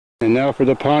And now for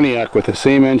the Pontiac with the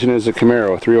same engine as the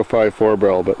Camaro, 305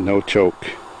 4-barrel, but no choke.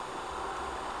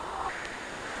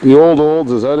 The Olds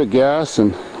is out of gas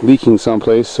and leaking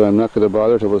someplace, so I'm not going to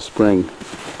bother till the spring.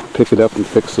 Pick it up and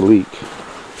fix the leak.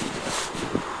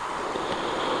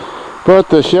 But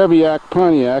the Chevy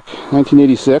Pontiac,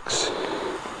 1986,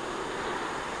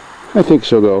 I think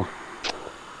she'll go.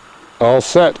 All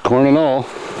set, corn and all.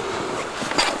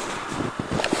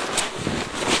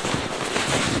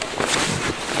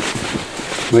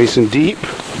 Nice and deep.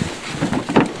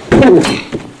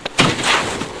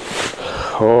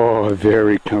 Oh, a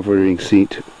very comforting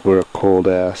seat for a cold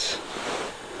ass.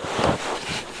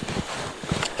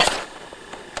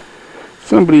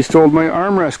 Somebody stole my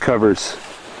armrest covers.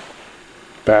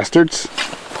 Bastards.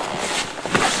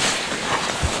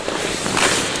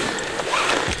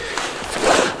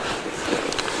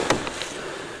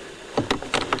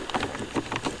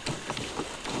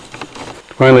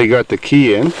 Finally got the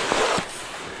key in.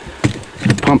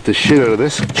 Pump the shit out of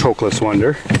this chokeless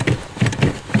wonder.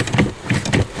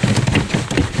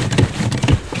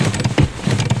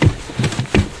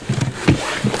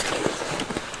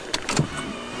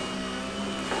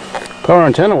 Power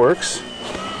antenna works.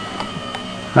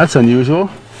 That's unusual.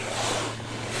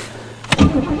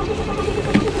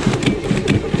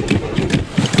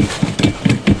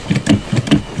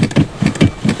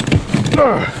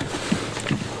 Ugh.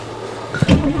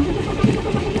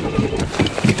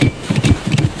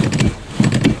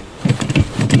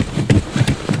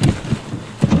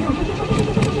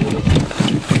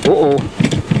 Uh-oh.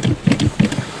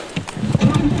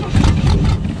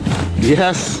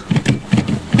 Yes.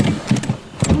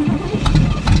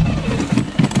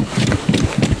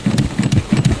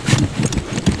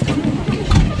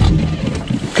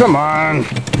 Come on.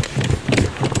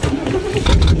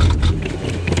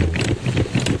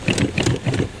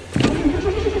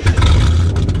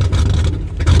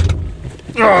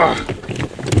 Ugh.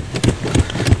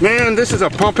 Man, this is a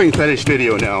pumping fetish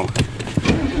video now.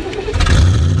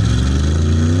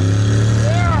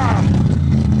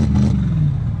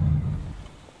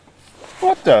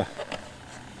 What the?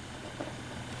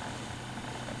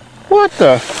 What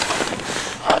the?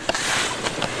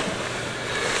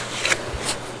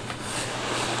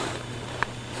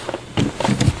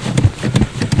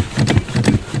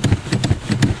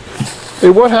 Hey,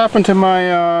 what happened to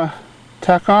my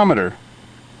tachometer?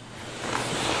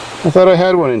 I thought I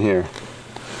had one in here.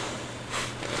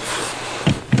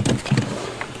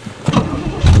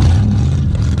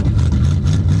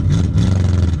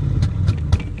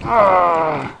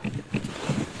 Ah.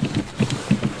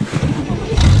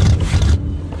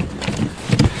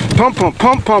 Pump, pump,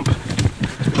 pump, pump.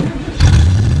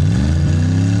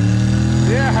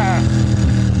 Yeah.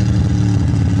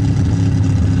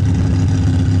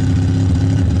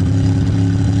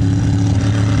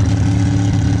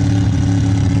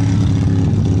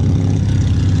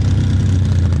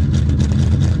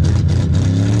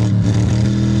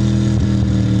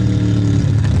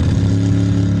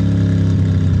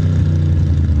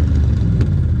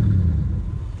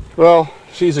 Well,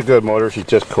 she's a good motor, she's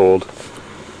just cold.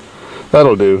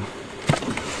 That'll do.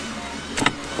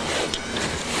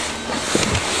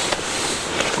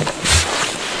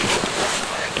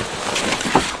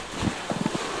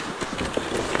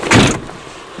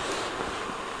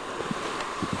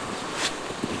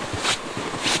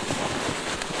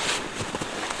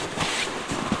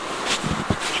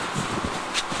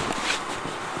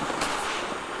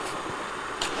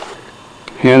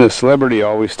 And the Celebrity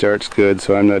always starts good,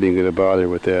 so I'm not even going to bother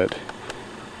with that.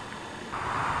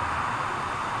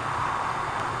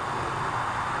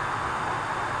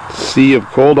 Sea of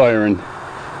cold iron.